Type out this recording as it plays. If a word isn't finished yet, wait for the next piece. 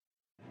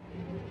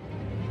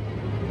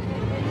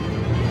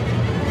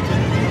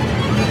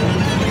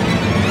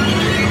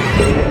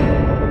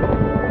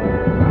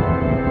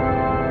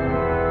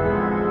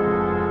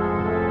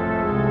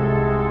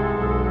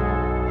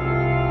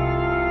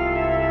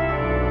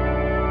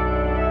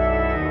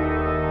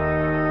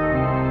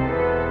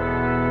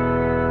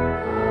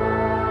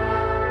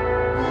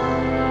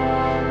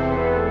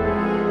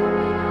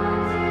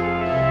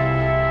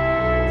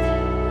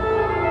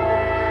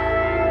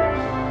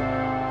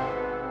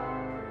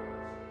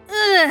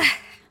Ugh.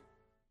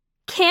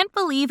 Can't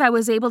believe I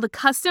was able to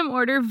custom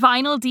order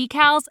vinyl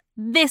decals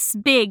this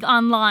big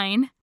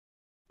online.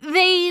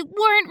 They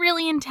weren't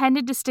really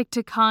intended to stick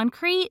to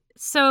concrete,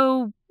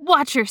 so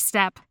watch your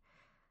step.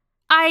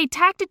 I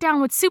tacked it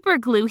down with super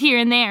glue here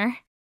and there.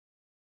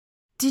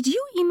 Did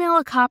you email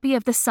a copy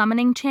of the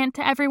summoning chant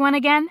to everyone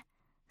again?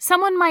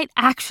 Someone might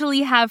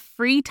actually have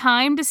free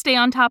time to stay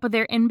on top of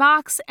their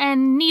inbox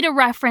and need a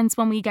reference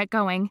when we get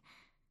going.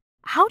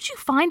 How'd you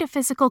find a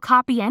physical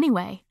copy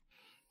anyway?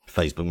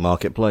 Facebook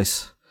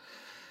Marketplace.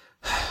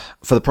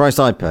 For the price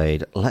I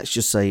paid, let's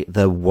just say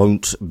there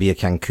won't be a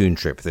Cancun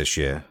trip this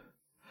year.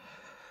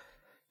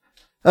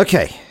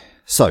 Okay,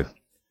 so,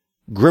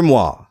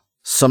 Grimoire,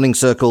 Summoning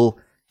Circle,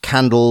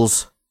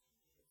 candles.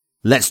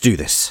 Let's do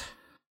this.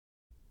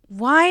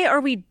 Why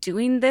are we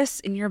doing this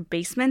in your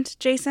basement,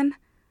 Jason?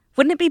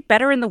 Wouldn't it be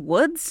better in the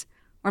woods?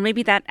 Or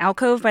maybe that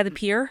alcove by the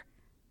pier?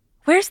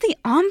 Where's the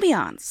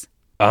ambiance?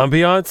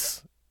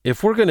 Ambiance?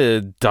 If we're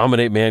gonna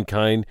dominate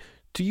mankind,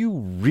 do you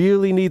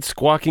really need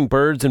squawking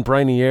birds and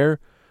briny air?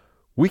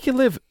 We can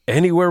live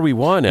anywhere we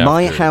want after.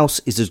 My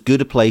house is as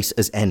good a place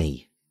as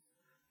any.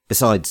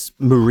 Besides,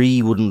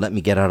 Marie wouldn't let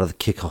me get out of the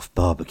kickoff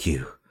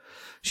barbecue.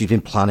 She's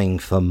been planning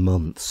for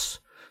months.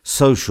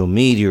 Social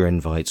media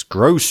invites,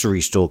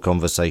 grocery store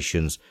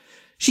conversations.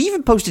 She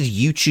even posted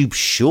YouTube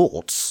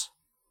shorts.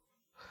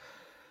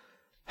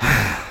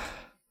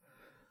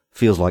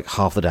 Feels like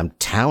half the damn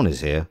town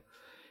is here.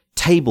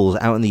 Tables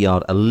out in the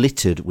yard are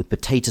littered with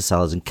potato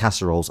salads and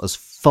casseroles as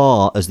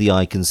far as the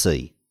eye can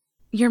see.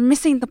 You're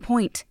missing the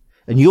point.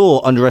 And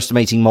you're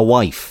underestimating my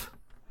wife.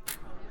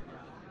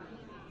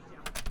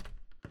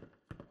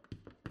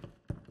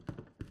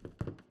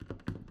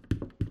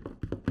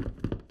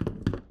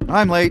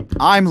 I'm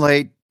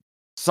late.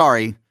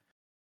 Sorry.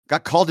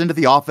 Got called into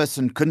the office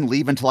and couldn't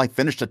leave until I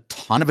finished a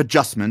ton of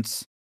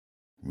adjustments.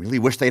 Really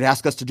wish they'd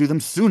ask us to do them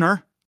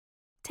sooner.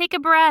 Take a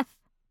breath.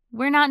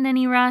 We're not in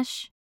any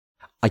rush.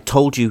 I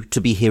told you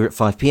to be here at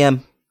 5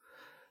 p.m.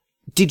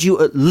 Did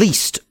you at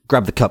least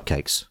grab the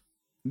cupcakes?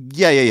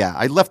 Yeah.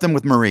 I left them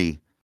with Marie.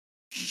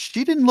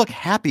 She didn't look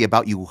happy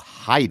about you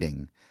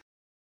hiding.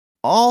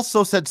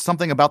 Also said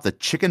something about the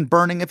chicken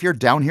burning if you're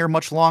down here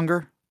much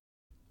longer.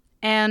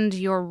 And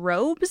your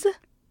robes?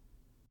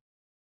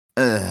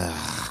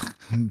 Ugh,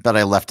 bet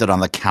I left it on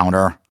the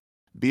counter.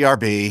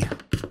 BRB.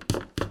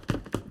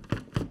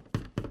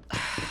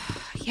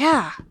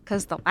 Yeah,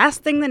 because the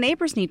last thing the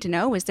neighbors need to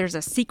know is there's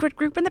a secret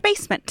group in the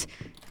basement.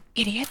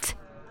 Idiot.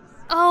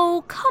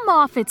 Oh, come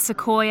off it,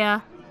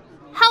 Sequoia.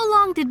 How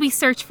long did we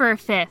search for a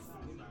fifth?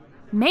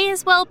 May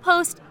as well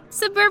post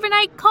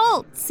Suburbanite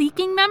Cult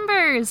seeking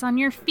members on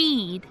your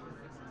feed.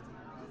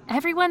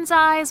 Everyone's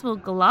eyes will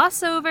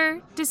gloss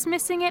over,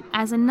 dismissing it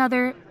as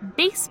another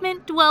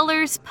basement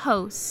dwellers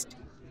post.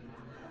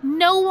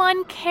 No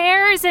one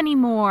cares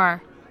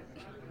anymore.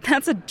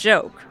 That's a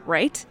joke,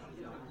 right?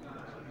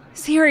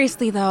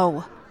 Seriously,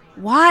 though,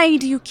 why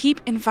do you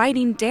keep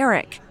inviting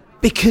Derek?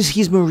 Because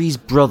he's Marie's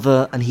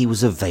brother and he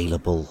was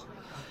available.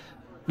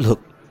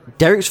 Look,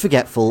 Derek's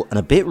forgetful and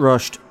a bit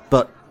rushed,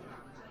 but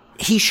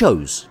he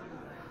shows.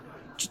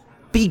 Just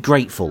be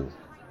grateful.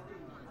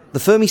 The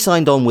firm he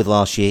signed on with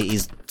last year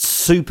is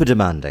super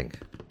demanding.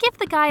 Give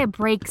the guy a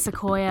break,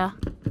 Sequoia.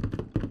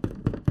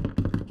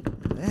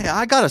 Hey,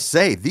 I gotta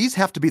say, these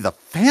have to be the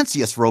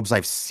fanciest robes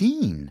I've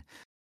seen.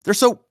 They're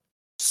so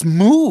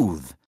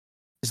smooth.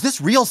 Is this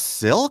real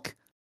silk?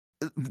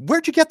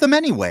 Where'd you get them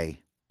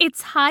anyway?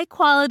 It's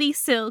high-quality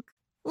silk.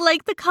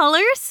 Like the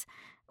colors?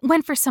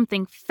 Went for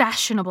something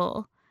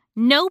fashionable.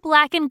 No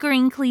black and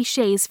green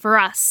cliches for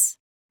us.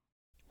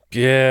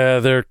 Yeah,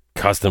 they're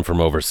custom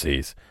from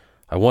overseas.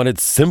 I wanted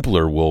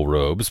simpler wool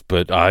robes,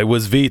 but I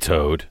was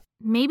vetoed.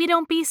 Maybe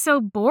don't be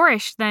so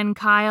boorish then,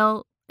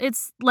 Kyle.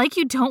 It's like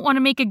you don't want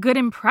to make a good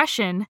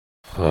impression.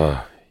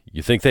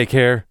 You think they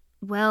care?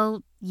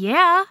 Well,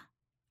 yeah.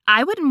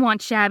 I wouldn't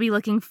want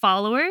shabby-looking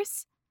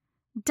followers.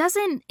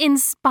 Doesn't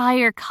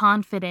inspire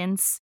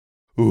confidence.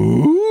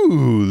 Ooh,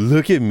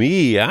 look at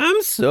me.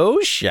 I'm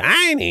so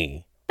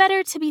shiny.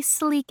 Better to be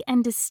sleek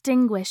and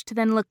distinguished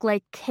than look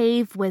like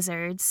cave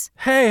wizards.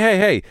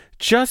 Hey.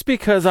 Just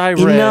because I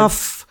read...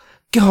 Enough!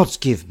 God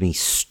give me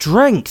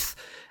strength!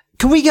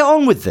 Can we get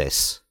on with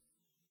this?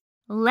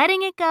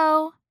 Letting it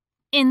go.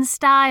 In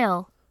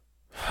style.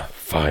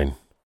 Fine.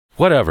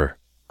 Whatever.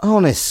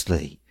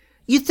 Honestly,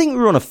 you'd think we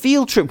were on a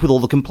field trip with all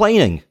the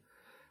complaining.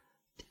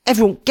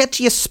 Everyone, get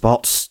to your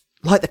spots.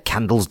 Light the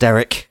candles,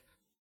 Derek.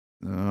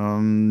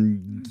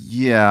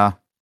 Yeah.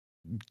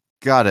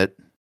 Got it.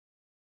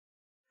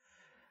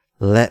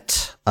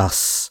 Let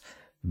us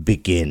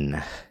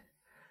begin.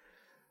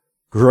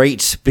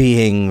 Great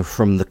being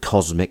from the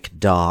cosmic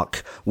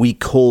dark, we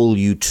call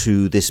you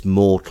to this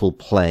mortal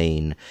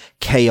plane.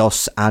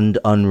 Chaos and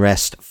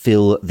unrest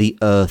fill the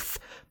earth,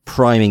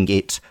 priming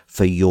it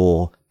for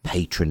your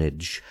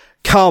patronage.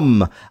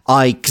 Come,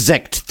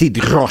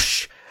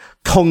 Ixectthidrosh,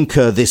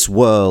 conquer this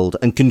world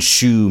and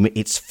consume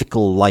its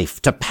fickle life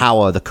to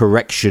power the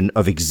correction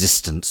of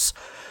existence.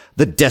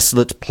 The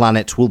desolate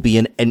planet will be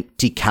an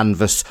empty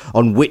canvas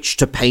on which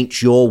to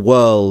paint your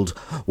world,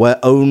 where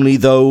only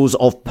those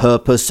of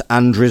purpose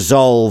and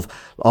resolve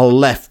are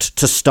left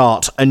to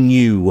start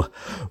anew.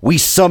 We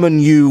summon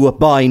you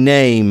by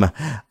name.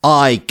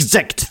 I,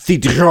 Gzekt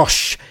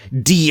Thidrosh,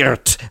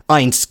 Diert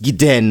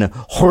Einsgeden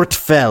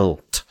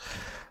Hortfeld.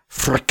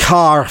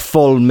 Frakar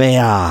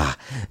Folmea,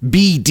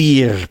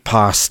 Bidir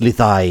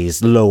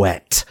Parslithais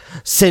Loet,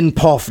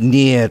 Senpof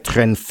Neer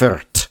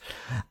Trenfurt,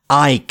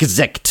 I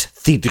Gzekt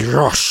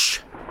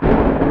Thidrosh.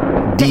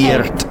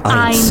 Diert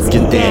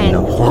Einsgeden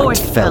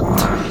Hortfeld,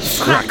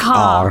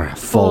 Frakar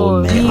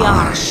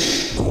Folmea,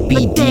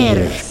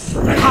 Bidir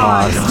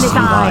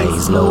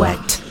Parslithais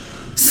Loet,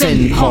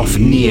 Senpof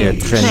Neer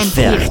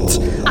Trenfurt,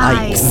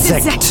 I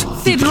Gzekt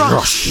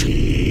Thidrosh.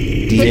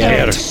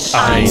 Diert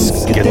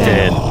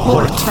Einsgeden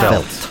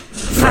Hortfeld,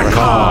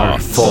 Frakar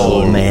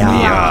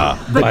Folmea,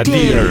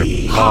 Badir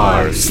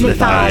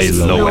Parslithais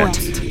Loet,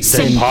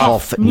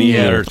 Senpof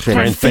Neer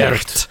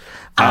Trenfert,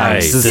 I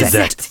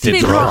Zet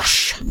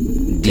Thidrosh.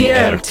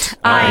 Diert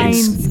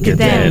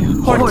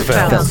Einsgeden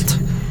Hortfeld,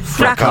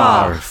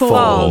 Frakar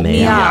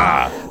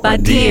Folmea,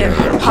 Badir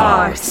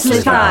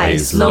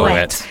Parslithais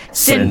Loet,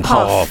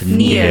 Senpof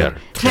Neer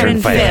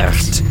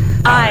Trenfert,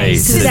 I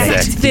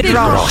Zet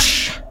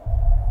Thidrosh.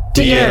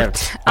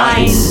 Diert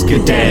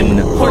Einsgeden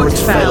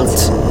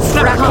Hortfeld,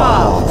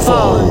 Frakar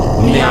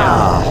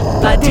Folmea,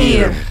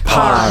 Badir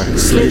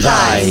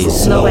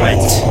Parslithais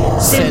Loet,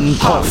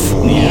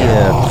 Senpof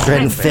Neer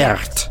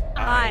Trenfert.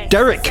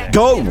 Derek,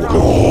 go!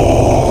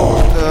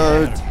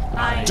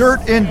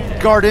 Dirt in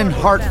Garden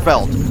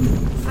Hartfeld.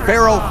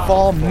 Pharaoh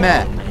Fall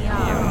Met.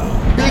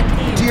 Big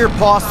Deer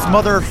Paw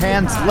Smother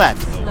Hands Let.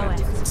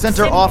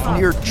 Center off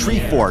near Tree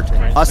Fort.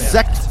 A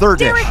sect thirdish.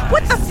 Derek,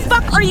 what the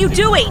fuck are you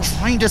doing?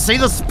 Trying to say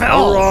the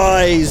spell.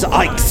 Arise,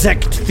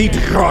 Eiksect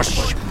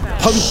Thidrosh.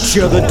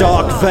 Puncture the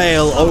dark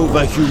veil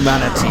over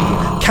humanity.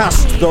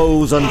 Cast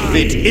those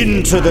unfit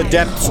into the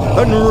depths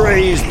and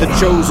raise the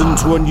chosen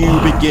to a new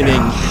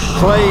beginning.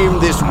 Claim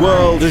this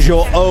world as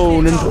your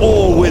own and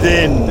all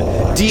within.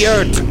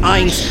 Diert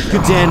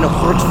Einsgeden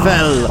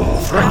Hortfel,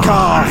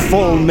 Frakar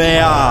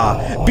Folmea,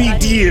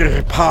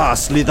 Bidir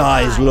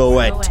Parslithais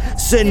Loet,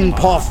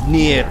 Senpof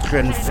Neer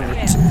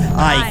Trenfert,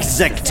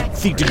 Eiksect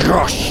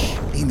Thidrosh.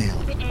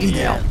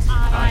 Email.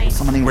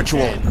 Summoning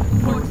ritual.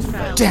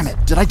 Damn it,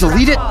 did I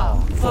delete it?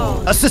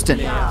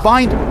 Assistant,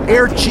 find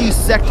Air Chi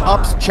Sect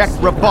Ups Check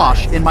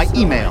Rabosh in my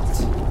email.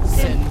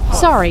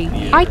 Sorry,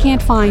 I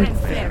can't find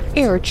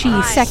Air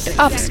Chi Sect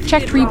Ups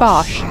Czech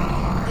Ribosh.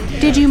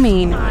 Did you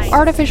mean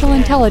artificial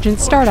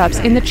intelligence startups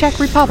in the Czech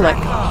Republic?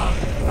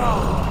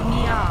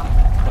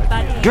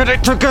 Get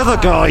it together,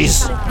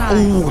 guys!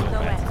 Oh,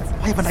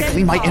 why haven't I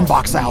cleaned my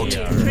inbox out?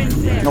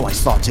 No, I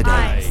saw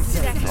today.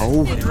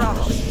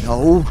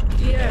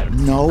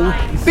 No.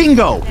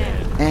 Bingo!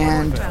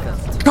 And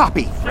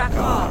copy.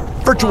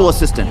 Virtual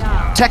assistant.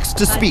 Text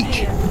to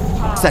speech.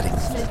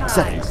 Settings.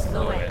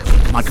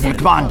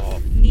 Come on.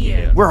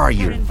 Where are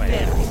you?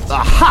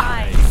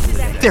 Aha!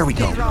 There we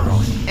go.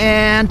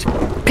 And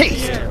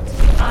paste.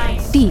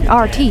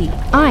 DRT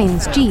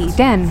Eins G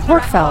Den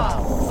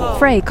Hortfeld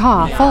Frey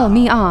Ka Fol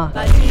Mi A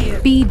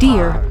B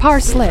Deer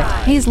Parslit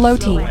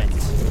Hazloti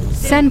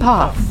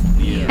Senpof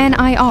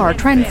NIR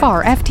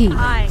Trenfar FT.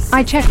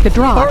 I checked the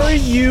draw. Are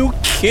you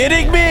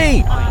kidding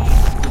me?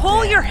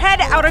 Pull your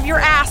head out of your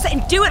ass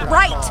and do it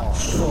right!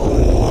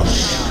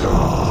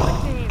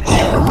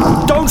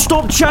 Don't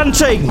stop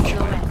chanting!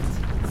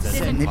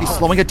 Maybe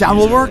slowing it down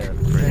will work?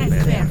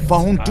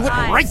 Phone, do it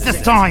right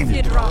this time!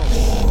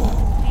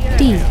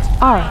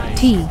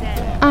 DRT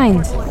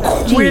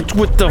Eins G Quit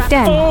with the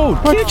Den phone!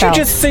 Can't you Hortfeld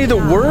just say the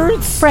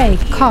words? Frey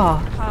Ka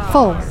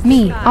Fol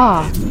Mi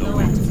A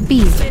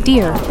B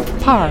Deer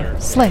Par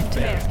Slit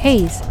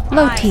Haze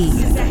Loti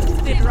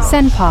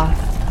Senpof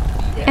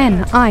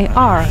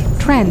NIR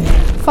Tren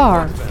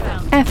Far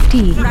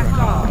FT.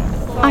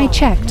 I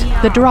checked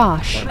the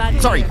drosh.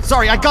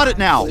 Sorry, I got it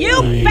now!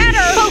 You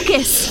better!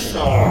 Focus!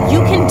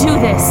 You can do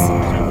this!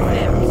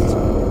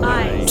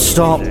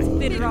 Stop.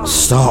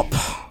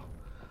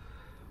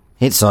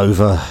 It's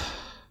over.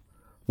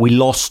 We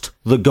lost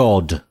the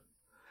god.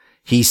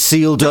 He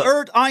sealed a...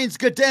 Erd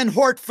Einsgeden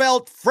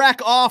Hortfeld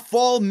Frak Off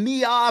Fall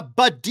Mia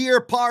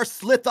Badir Par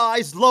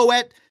Slithais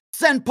Loet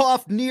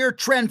Senpof Neer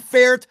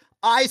Trenfert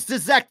I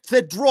Sizek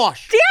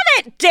Thidrosh.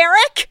 Damn it,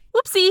 Derek!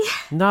 Whoopsie.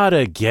 Not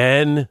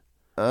again.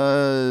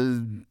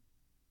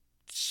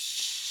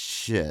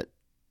 Shit.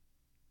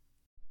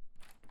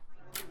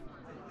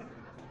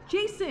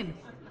 Jason!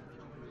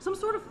 Some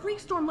sort of freak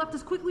storm left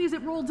as quickly as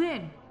it rolled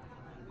in.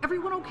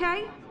 Everyone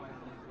okay?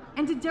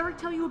 And did Derek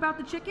tell you about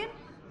the chicken?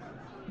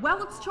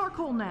 Well, it's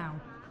charcoal now.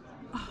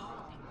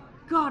 Oh,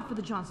 thank God for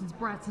the Johnson's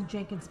Brats and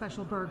Jenkins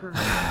special burgers.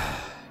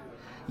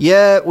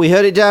 Yeah, we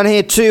heard it down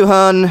here too,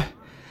 hun.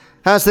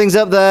 How's things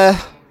up there?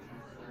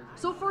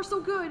 So far, so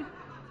good.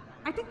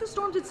 I think the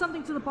storm did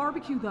something to the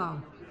barbecue,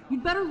 though.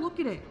 You'd better look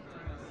at it.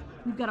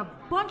 We've got a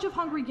bunch of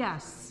hungry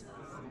guests.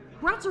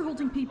 Brats are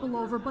holding people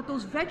over, but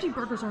those veggie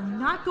burgers are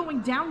not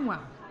going down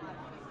well.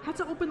 Had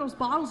to open those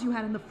bottles you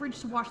had in the fridge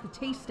to wash the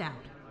taste out.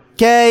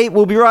 Okay,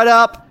 we'll be right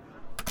up.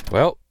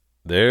 Well,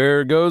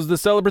 there goes the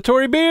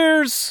celebratory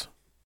beers.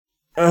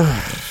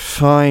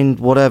 Fine,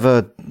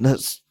 whatever.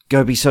 Let's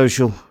go be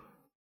social.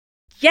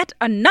 Yet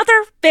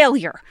another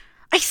failure.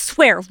 I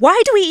swear,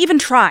 why do we even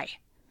try?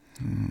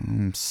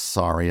 I'm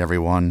sorry,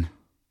 everyone.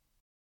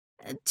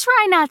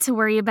 Try not to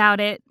worry about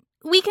it.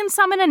 We can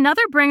summon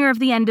another bringer of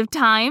the end of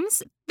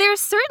times. There's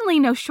certainly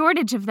no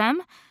shortage of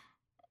them.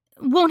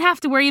 Won't have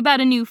to worry about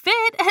a new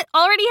fit.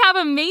 Already have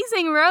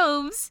amazing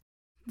robes.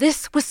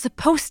 This was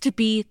supposed to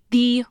be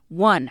the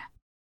one.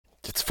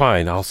 It's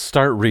fine. I'll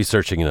start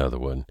researching another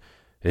one.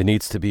 It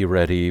needs to be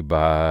ready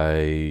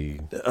by...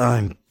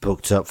 I'm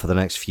booked up for the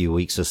next few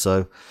weeks or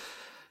so.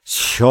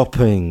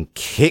 Shopping,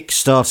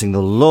 kick-starting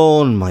the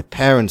lawn, my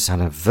parents'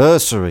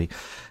 anniversary.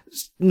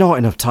 It's not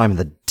enough time in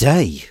the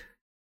day.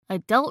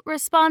 Adult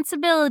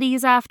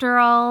responsibilities, after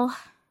all.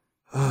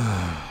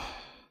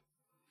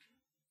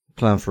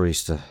 Plan for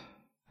Easter,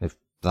 if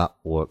that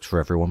works for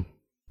everyone.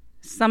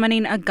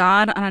 Summoning a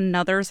god on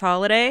another's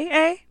holiday,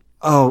 eh?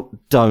 Oh,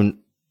 don't.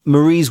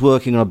 Marie's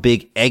working on a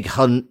big egg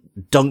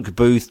hunt, dunk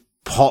booth,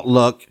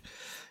 potluck,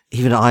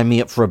 even eyeing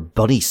me up for a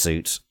bunny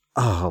suit.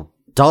 Oh, I'll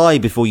die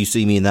before you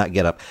see me in that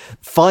getup.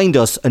 Find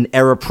us an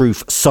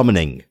error-proof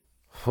summoning.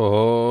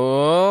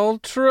 Oh, I'll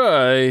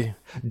try.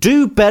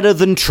 Do better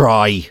than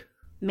try.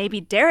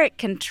 Maybe Derek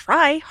can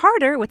try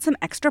harder with some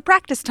extra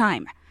practice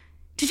time.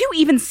 Did you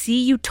even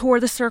see you tore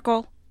the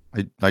circle?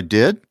 I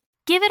did?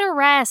 Give it a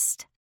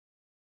rest.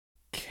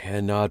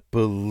 Cannot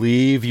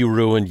believe you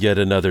ruined yet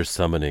another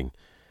summoning.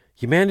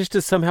 You managed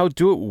to somehow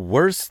do it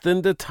worse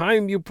than the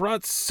time you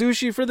brought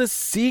sushi for the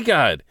sea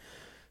god.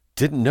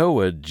 Didn't know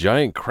a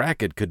giant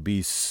Kraken could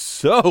be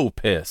so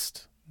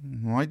pissed.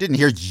 Well, I didn't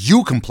hear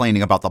you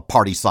complaining about the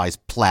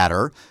party-sized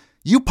platter.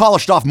 You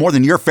polished off more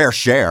than your fair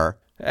share.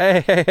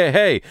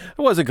 Hey,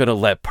 I wasn't going to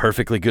let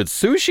perfectly good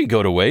sushi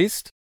go to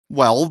waste.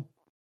 Well,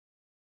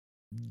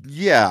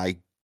 yeah, I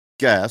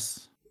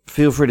guess.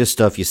 Feel free to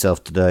stuff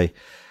yourself today.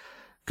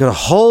 Got a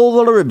whole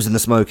lot of ribs in the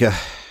smoker.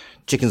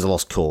 Chicken's a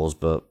lost cause,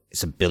 but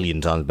it's 1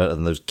 billion times better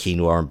than those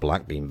quinoa and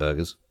black bean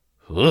burgers.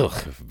 Ugh,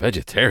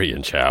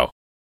 vegetarian chow.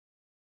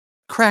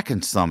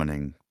 Kraken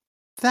summoning.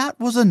 That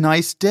was a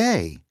nice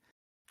day.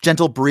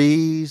 Gentle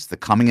breeze, the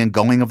coming and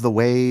going of the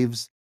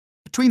waves.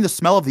 Between the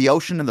smell of the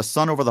ocean and the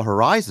sun over the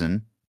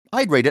horizon,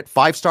 I'd rate it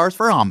 5 stars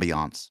for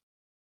ambiance.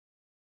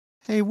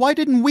 Hey, why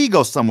didn't we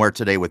go somewhere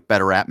today with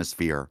better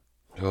atmosphere?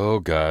 Oh,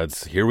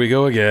 gods, here we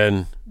go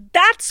again.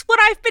 That's what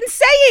I've been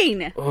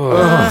saying!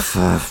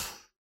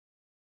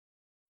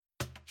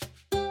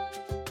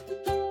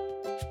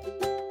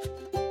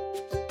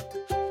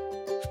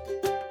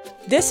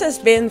 This has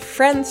been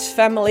Friends,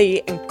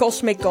 Family and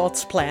Cosmic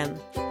God's Plan.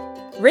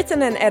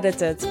 Written and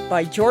edited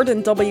by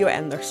Jordan W.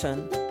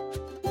 Anderson.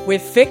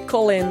 With Vic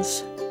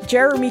Collins,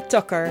 Jeremy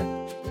Tucker,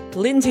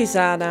 Lindsay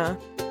Zana,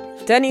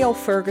 Daniel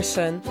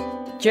Ferguson,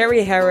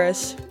 Jerry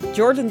Harris,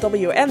 Jordan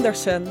W.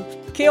 Anderson,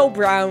 Cale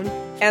Brown,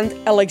 and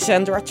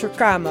Alexandra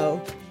Turcamo.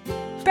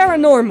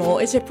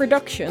 Paranormal is a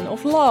production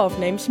of Love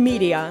Names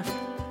Media.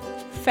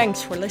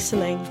 Thanks for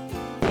listening.